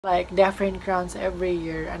like different crowns every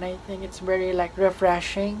year, and I think it's very like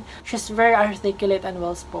refreshing. She's very articulate and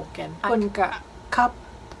well spoken. Kun ka kap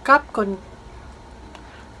kun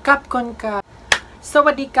ka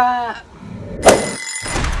sawadee ka.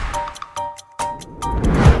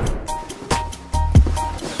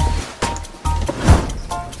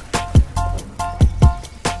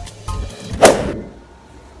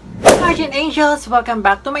 Pageant Angels, welcome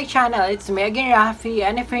back to my channel. It's me again, Rafi,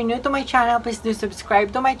 and if you're new to my channel, please do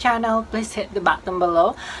subscribe to my channel. Please hit the button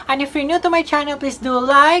below, and if you're new to my channel, please do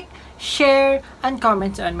like, share, and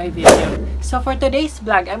comment on my video. So for today's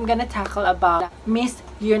vlog, I'm gonna tackle about Miss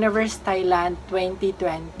Universe Thailand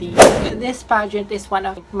 2020. This pageant is one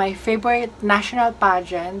of my favorite national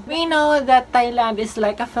pageants. We know that Thailand is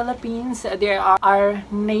like a Philippines. There are our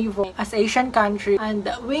neighbor as Asian country, and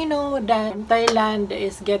we know that Thailand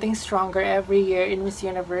is getting stronger every year in Miss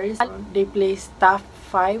Universe. They placed top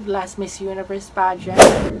 5 last Miss Universe pageant.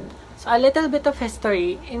 So a little bit of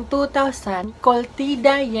history. In 2000,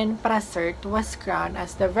 Koltida Yen Prasert was crowned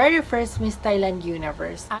as the very first Miss Thailand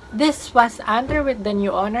Universe. This was under with the new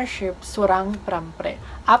ownership Surang Prampre,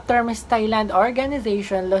 after Miss Thailand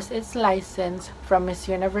organization lost its license from Miss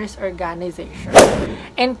Universe organization.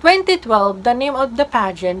 In 2012, the name of the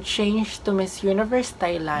pageant changed to Miss Universe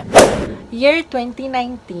Thailand. Year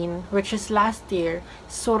 2019, which is last year,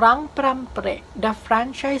 Surang Prampre, the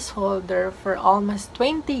franchise holder for almost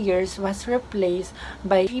 20 years, was replaced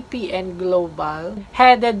by GPN Global,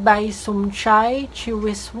 headed by Sumchai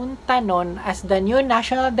Chiwisuntanon as the new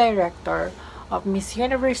national director of Miss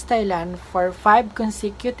Universe Thailand for 5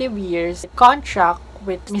 consecutive years, contract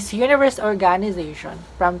with Miss Universe organization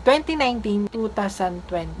from 2019 to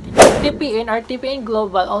 2020. TPN or TPN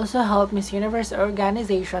Global also helped Miss Universe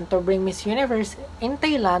organization to bring Miss Universe in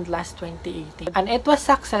Thailand last 2018, and it was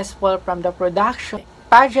successful from the production,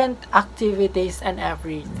 pageant activities, and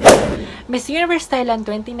everything. Miss Universe Thailand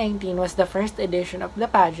 2019 was the first edition of the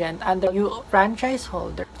pageant and the new franchise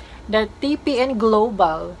holder. The TPN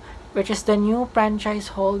Global, which is the new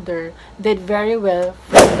franchise holder, did very well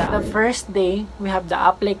from the first day. We have the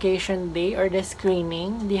application day or the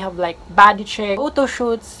screening. They have like body check, photo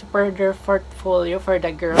shoots for their portfolio for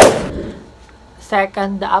the girls.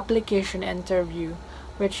 Second, the application interview,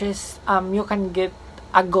 which is you can get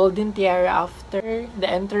a golden tiara after the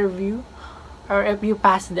interview, or if you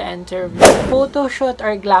pass the interview. Photo shoot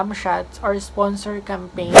or glam shots or sponsor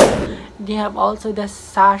campaign. They have also the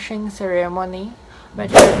sashing ceremony,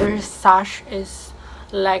 whichever sash is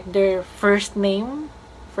like their first name.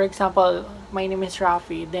 For example, my name is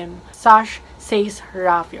Rafi, then sash says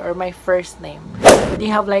Rafi or my first name. They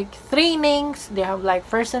have like trainings, they have like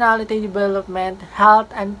personality development,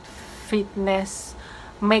 health and fitness,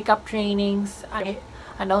 makeup trainings,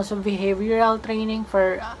 and also behavioral training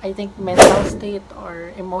for I think mental state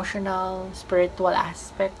or emotional, spiritual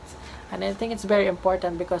aspects. And I think it's very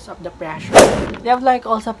important because of the pressure. They have like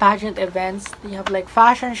also pageant events. They have like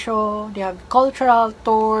fashion show. They have cultural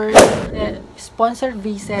tours, sponsored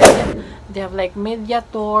visits. They have like media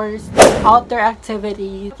tours, outdoor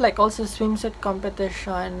activities, like also swimsuit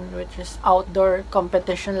competition, which is outdoor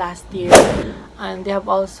competition last year. And they have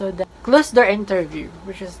also the closed door interview,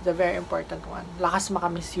 which is the very important one. Lakas maka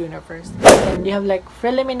Miss Universe. And they have like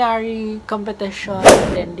preliminary competition.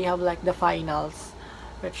 Then they have like the finals,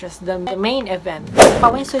 which is the main event.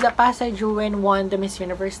 Pawinsuda Pasay-Juwen won the Miss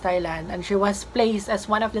Universe Thailand, and she was placed as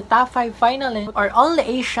one of the top 5 finalists, or only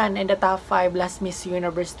Asian in the top 5 last Miss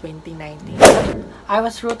Universe 2019. I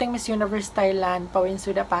was rooting Miss Universe Thailand,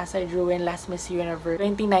 Pawinsuda Pasay-Juwen last Miss Universe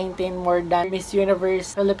 2019 more than Miss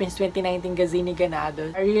Universe Philippines 2019 Gazini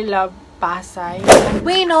Ganado. I really love Pasay. And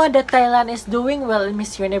we know that Thailand is doing well in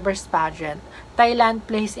Miss Universe pageant. Thailand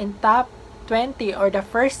placed in top 20 or the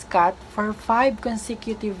first cut for 5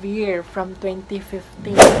 consecutive years from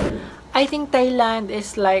 2015. I think Thailand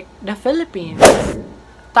is like the Philippines.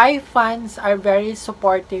 Thai fans are very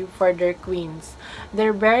supportive for their queens.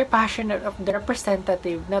 They're very passionate of their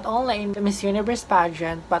representative, not only in the Miss Universe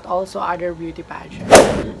pageant but also other beauty pageants.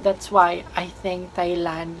 That's why I think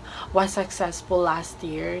Thailand was successful last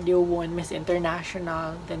year. They won Miss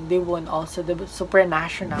International, then they won also the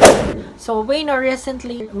Supranational. So we know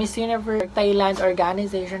recently Miss Universe Thailand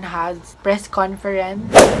organization has press conference.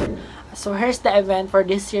 So here's the event for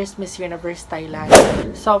this year's Miss Universe Thailand.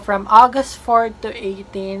 So from August 4 to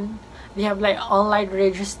 18, they have like online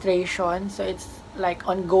registration. So it's like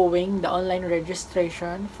ongoing, the online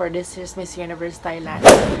registration for this year's Miss Universe Thailand.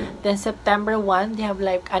 Then September 1, they have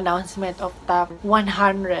like announcement of top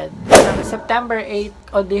 100. September 8,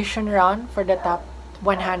 audition round for the top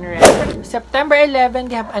 100. September 11,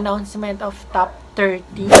 they have announcement of top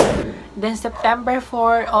 30. Then September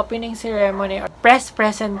 4, opening ceremony or press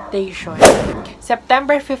presentation.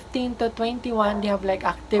 September 15 to 21, they have like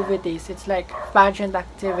activities. It's like pageant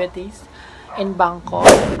activities in Bangkok.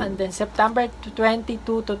 And then September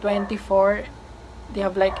 22 to 24, they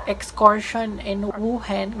have like excursion in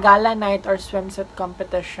Wuhan, gala night or swimsuit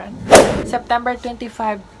competition. September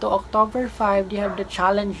 25 to October 5, they have the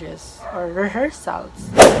challenges or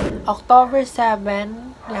rehearsals. October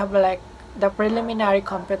 7, they have like the preliminary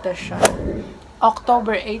competition.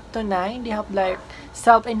 October 8 to 9, they have like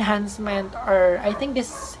self-enhancement, or I think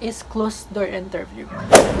this is closed door interview.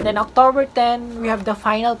 Then October 10, we have the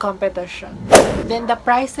final competition. Then the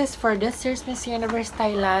prizes for this year's Miss Universe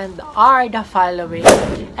Thailand are the following: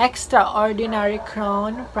 extraordinary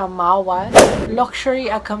crown from Mawat, luxury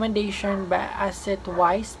accommodation by Asset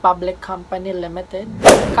Wise Public Company Limited,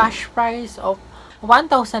 cash prize of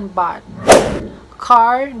 1,000 baht,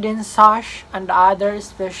 car, then sash, and other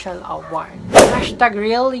special award. Hashtag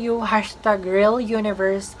RealU, hashtag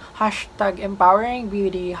RealUniverse, hashtag Empowering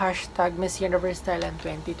Beauty, hashtag Miss Universe Thailand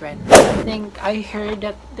 2020. I think I heard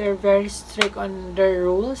that they're very strict on their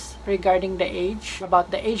rules regarding the age,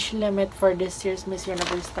 about the age limit for this year's Miss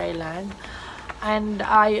Universe Thailand. And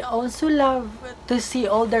I also love to see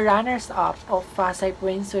all the runners-up of Pasay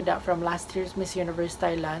Puensuda from last year's Miss Universe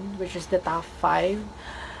Thailand, which is the top 5.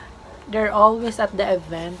 They're always at the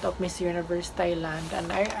event of Miss Universe Thailand,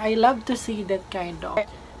 and I love to see that kind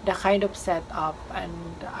of setup,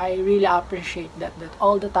 and I really appreciate that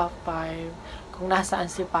all the top 5, kung nasaan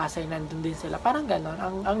si Pasay, nandun din sila. Parang ganon,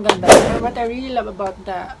 ang ganda. What I really love about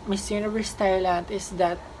the Miss Universe Thailand is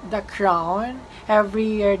that the crown,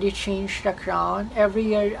 every year they change the crown, every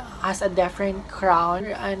year has a different crown.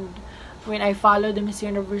 And when I followed the Miss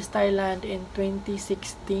Universe Thailand in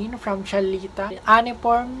 2016 from Chalita,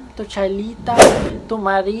 Aniporm to Chalita to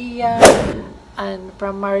Maria, and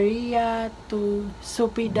from Maria to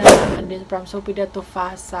Supida, and then from Supida to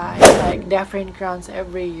Pasay, like different crowns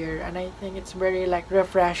every year. And I think it's very like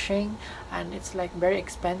refreshing, and it's like very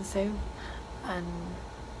expensive, and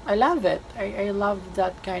I love it. I love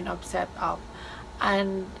that kind of setup.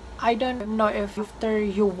 And I don't know if after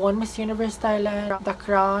you won Miss Universe Thailand, the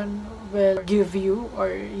crown will give you,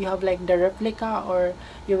 or you have like the replica, or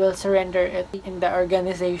you will surrender it in the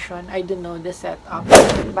organization. I don't know the setup.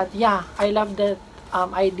 But yeah, I love that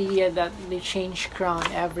idea that they change crown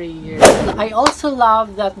every year. I also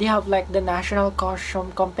love that they have like the national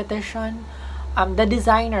costume competition. The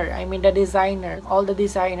designer, all the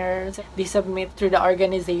designers, they submit through the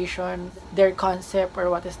organization their concept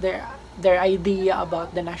or what is their idea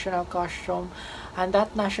about the national costume, and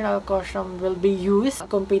that national costume will be used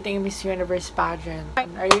competing in Miss Universe pageant.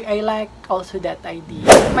 I like also that idea.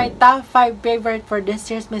 My top 5 favorite for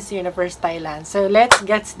this year's Miss Universe Thailand. So let's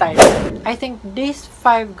get started. I think these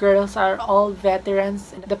 5 girls are all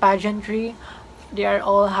veterans in the pageantry. They are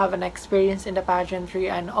all have an experience in the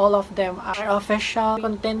pageantry, and all of them are official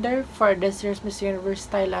contender for this year's Miss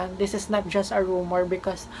Universe Thailand. This is not just a rumor,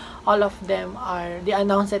 because all of them they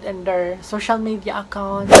announce it in their social media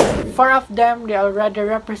accounts. 4 of them, they already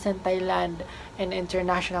represent Thailand in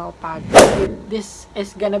international pageant. This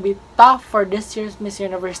is gonna be tough for this year's Miss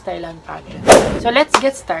Universe Thailand pageant. So let's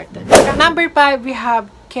get started. Number 5, we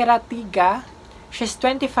have Keratiga. She's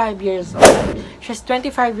 25 years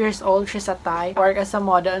old. She's a Thai, works as a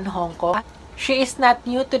model in Hong Kong. She is not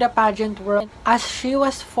new to the pageant world, as she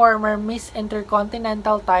was former Miss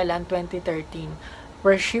Intercontinental Thailand 2013,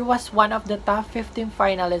 where she was one of the top 15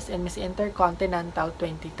 finalists in Miss Intercontinental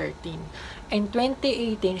 2013. In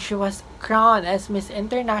 2018, she was crowned as Miss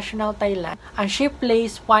International Thailand, and she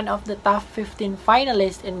placed one of the top 15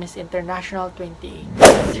 finalists in Miss International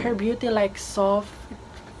 2018. Her beauty like soft.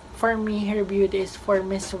 For me, her beauty is for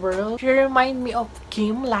Miss World. She reminds me of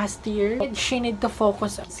Kim last year. She need to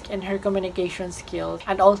focus on her communication skills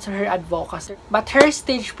and also her advocacy. But her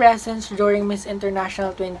stage presence during Miss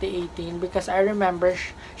International 2018, because I remember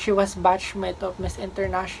she was batchmate of Miss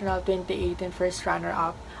International 2018 first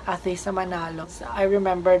runner-up, Athesa Manalo. I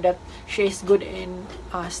remember that she is good in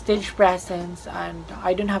stage presence, and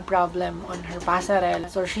I don't have problem on her passerelle.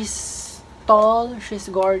 So she's tall,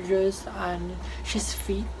 she's gorgeous, and she's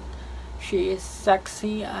fit. She is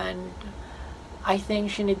sexy, and I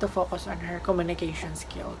think she need to focus on her communication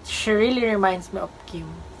skills. She really reminds me of Kim.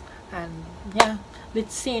 And yeah,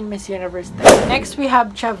 let's see in Miss Universe Thailand. Next, we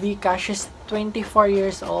have Chavika. She's 24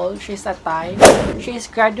 years old. She's a Thai. She is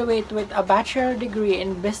graduate with a bachelor degree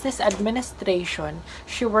in business administration.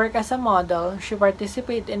 She worked as a model. She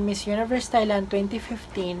participated in Miss Universe Thailand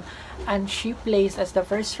 2015, and she placed as the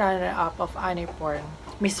first runner-up of Aniporn.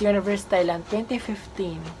 Miss Universe Thailand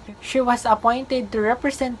 2015. She was appointed to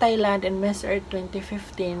represent Thailand in Miss Earth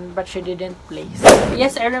 2015, but she didn't place.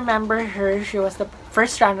 Yes, I remember her. She was the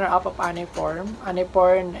first runner-up of Aniporn.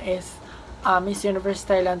 Aniporn is Miss Universe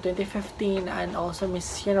Thailand 2015 and also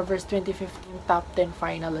Miss Universe 2015 top 10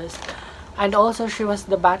 finalist. And also she was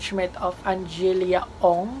the batchmate of Angelia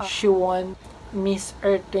Ong. She won Miss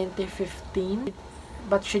Earth 2015,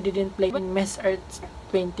 but she didn't play in Miss Earth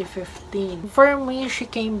 2015. For me, she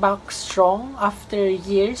came back strong after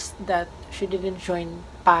years that she didn't join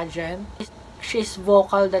pageant. She's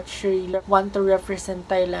vocal that she really want to represent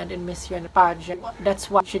Thailand in Miss Universe pageant.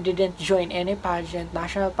 That's why she didn't join any pageant,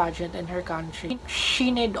 national pageant in her country.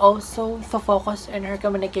 She need also to focus on her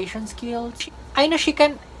communication skills. I know she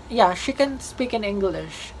can, yeah, she can speak in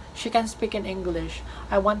English. She can speak in English.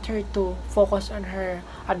 I want her to focus on her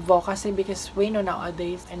advocacy because we know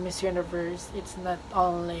nowadays in Miss Universe, it's not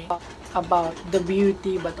only about the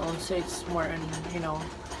beauty, but also it's more on, you know,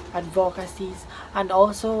 advocacies. And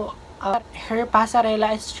also, her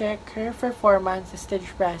pasarela is check, her performance,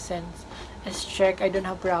 stage presence is check. I don't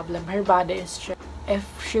have problem. Her body is check. If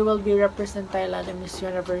she will be represent Thailand in Miss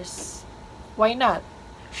Universe, why not?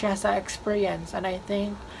 She has an experience, and I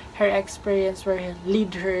think her experience will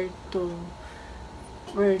lead her to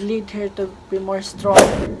be more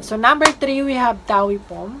strong. So number 3, we have Tawi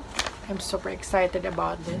Pom. I'm super excited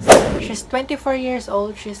about this. She's 24 years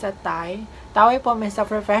old. She's a Thai. Tawi Pom is a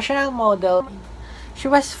professional model. She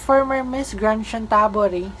was former Miss Grand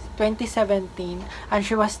Chantaburi 2017, and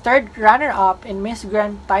she was 3rd runner-up in Miss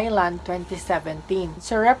Grand Thailand 2017.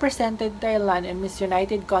 She represented Thailand in Miss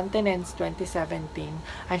United Continents 2017,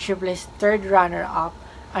 and she placed 3rd runner-up,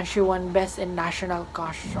 and she won Best in National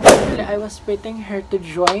Costume. I was waiting her to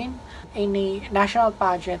join any national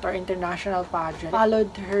pageant or international pageant. I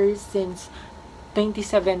followed her since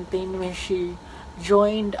 2017 when she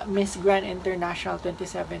joined Miss Grand International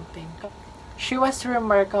 2017. She was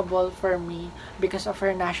remarkable for me because of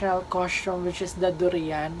her national costume, which is the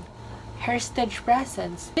durian. Her stage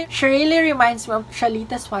presence. She really reminds me of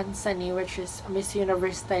Shalita Swansani, which is Miss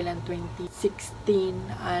Universe Thailand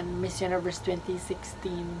 2016 and Miss Universe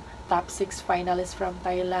 2016 top 6 finalists from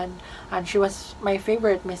Thailand. And she was my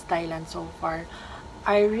favorite Miss Thailand so far.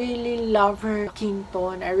 I really love her skin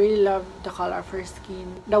tone. I really love the color of her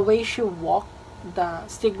skin. The way she walked, the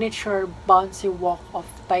signature bouncy walk of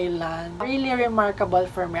Thailand, really remarkable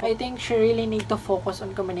for me. I think she really need to focus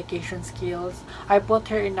on communication skills. I put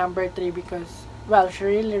her in number 3 because, well, she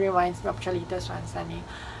really reminds me of Chalita Swansani.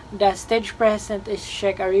 The stage presence is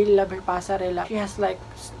check. I really love her pasarela. She has like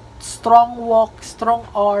strong walk, strong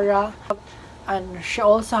aura, and she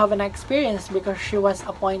also have an experience because she was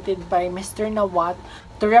appointed by Mr. Nawat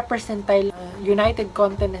to represent Thailand United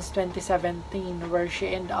Continents 2017, where she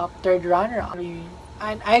ended up 3rd runner-up.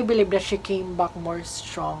 And I believe that she came back more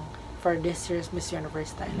strong for this year's Miss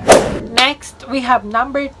Universe Thailand. Next, we have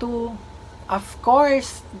number 2. Of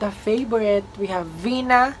course, the favorite, we have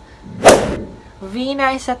Veena.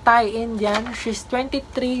 Veena is a Thai Indian. She's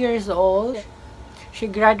 23 years old. She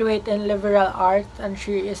graduated in liberal arts and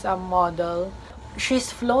she is a model.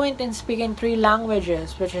 She's fluent in speaking 3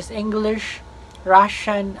 languages, which is English,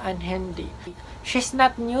 Russian, and Hindi. She's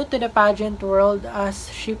not new to the pageant world as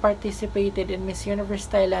she participated in Miss Universe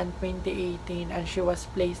Thailand 2018 and she was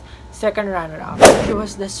placed 2nd runner-up. She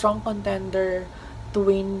was the strong contender to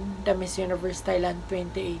win the Miss Universe Thailand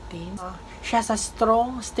 2018. She has a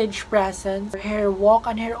strong stage presence. Her walk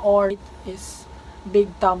and her aura is big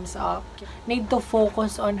thumbs up. Need to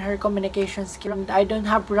focus on her communication skill. I don't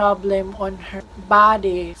have problem on her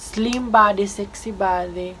body, slim body, sexy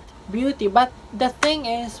body, beauty. But the thing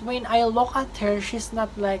is, when I look at her, she's not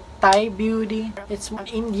like Thai beauty. It's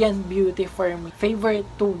Indian beauty for me. Favorite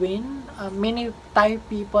to win. Many Thai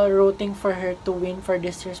people rooting for her to win for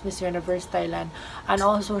this year's Miss Universe Thailand. And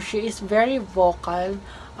also, she is very vocal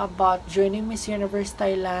about joining Miss Universe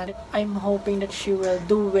Thailand. I'm hoping that she will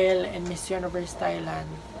do well in Miss Universe Thailand.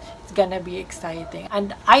 It's gonna be exciting.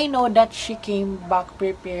 And I know that she came back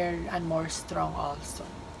prepared and more strong also.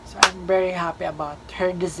 So I'm very happy about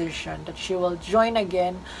her decision that she will join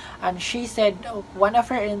again. And she said one of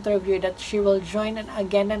her interview that she will join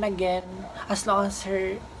again and again as long as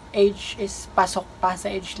her age is pasok pa sa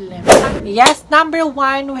age limit. Yes, number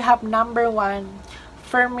 1, we have number 1.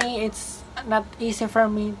 For me, it's not easy for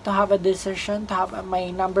me to have a decision, to have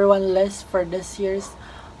my number 1 list for this year's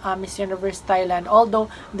Miss Universe Thailand. Although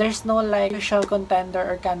there's no like official contender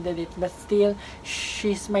or candidate, but still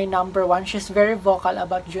she's my number 1. She's very vocal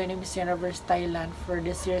about joining Miss Universe Thailand for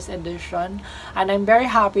this year's edition, and I'm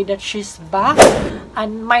very happy that she's back.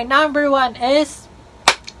 And my number 1 is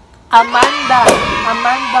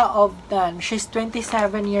Amanda Ovdan. She's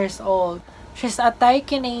 27 years old. She's a Thai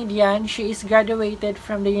Canadian. She is graduated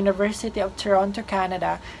from the University of Toronto,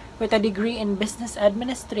 Canada, with a degree in Business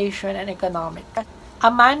Administration and Economics.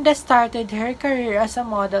 Amanda started her career as a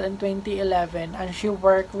model in 2011 and she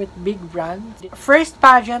worked with big brands. First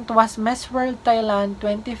pageant was Miss World Thailand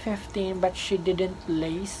 2015 but she didn't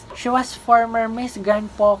place. She was former Miss Grand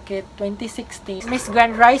Pocket 2016, Miss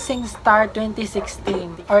Grand Rising Star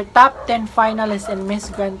 2016, or top 10 finalist in Miss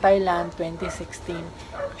Grand Thailand 2016.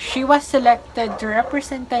 She was selected to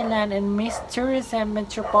represent Thailand in Miss Tourism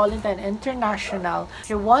Metropolitan International.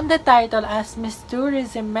 She won the title as Miss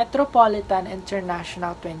Tourism Metropolitan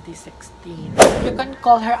International 2016. You can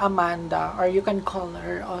call her Amanda or you can call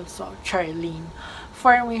her also Charlene.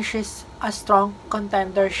 For me, she's a strong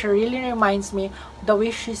contender. She really reminds me the way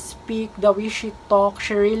she speaks, the way she talks.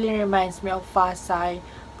 She really reminds me of Fasai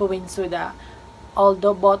Puwinsuda.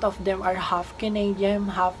 Although both of them are half Canadian,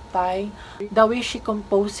 half Thai, the way she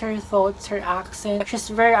composes her thoughts, her accent, she's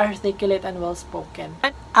very articulate and well-spoken.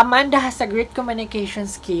 Amanda has a great communication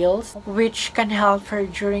skills, which can help her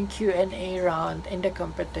during Q&A round in the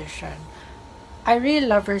competition. I really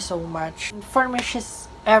love her so much. For me, she's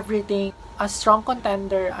everything. A strong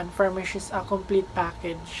contender, and for me, she's a complete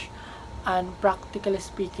package. And practically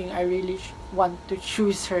speaking, I really want to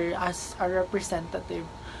choose her as a representative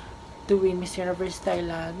to win Miss Universe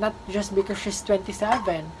Thailand, not just because she's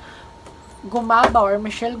 27. Gumaba or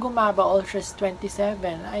Michelle Gumaba also is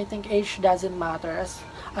 27. I think age doesn't matter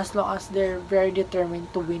as long as they're very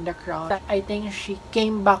determined to win the crown. I think she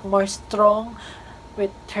came back more strong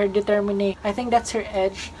with her determination. I think that's her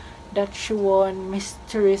edge, that she won Miss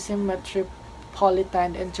Tourism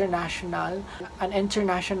Metropolitan International, an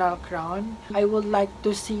international crown. I would like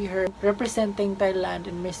to see her representing Thailand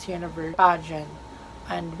in Miss Universe pageant.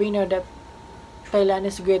 And we know that Thailand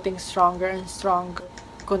is getting stronger and stronger.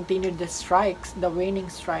 Continue the strikes, the winning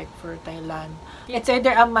strike for Thailand. It's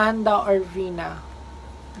either Amanda or Vina.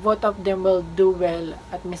 Both of them will do well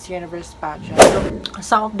at Miss Universe pageant.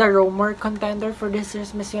 Some of the rumor contender for this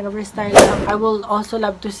year's Miss Universe Thailand, I will also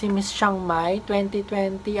love to see Miss Chiang Mai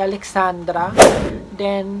 2020, Alexandra,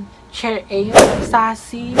 then Chair A,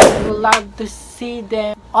 Sassy. I would love to see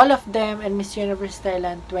them, all of them, in Miss Universe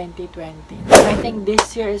Thailand 2020. I think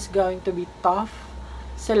this year is going to be tough.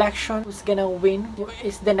 Selection who's gonna win, who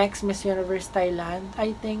is the next Miss Universe Thailand.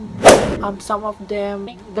 I think some of them,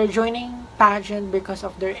 they're joining pageant because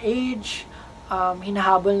of their age.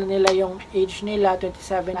 Hinahabol na nila yung age nila,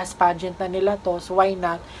 27, as pageant na nila to, so why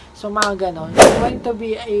not? So mga ganon. It's going to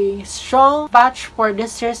be a strong batch for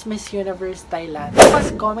this year's Miss Universe Thailand.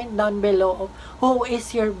 Please comment down below who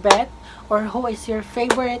is your bet or who is your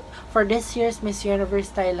favorite for this year's Miss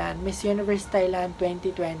Universe Thailand, Miss Universe Thailand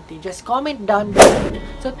 2020. Just comment down below.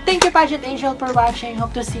 So thank you, Pageant Angel, for watching.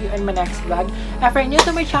 Hope to see you in my next vlog. If you're new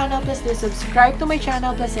to my channel, please do subscribe to my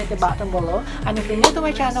channel. Please hit the button below. And if you're new to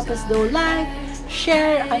my channel, please do like,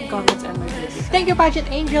 share, and comment on my video. Thank you, Pageant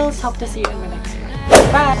Angels. Hope to see you in my next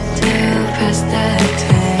vlog. Bye!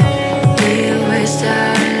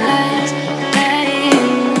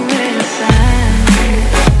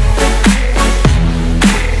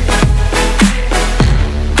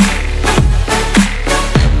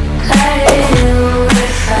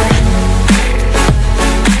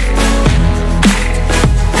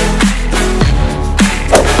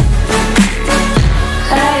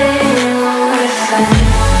 Bye.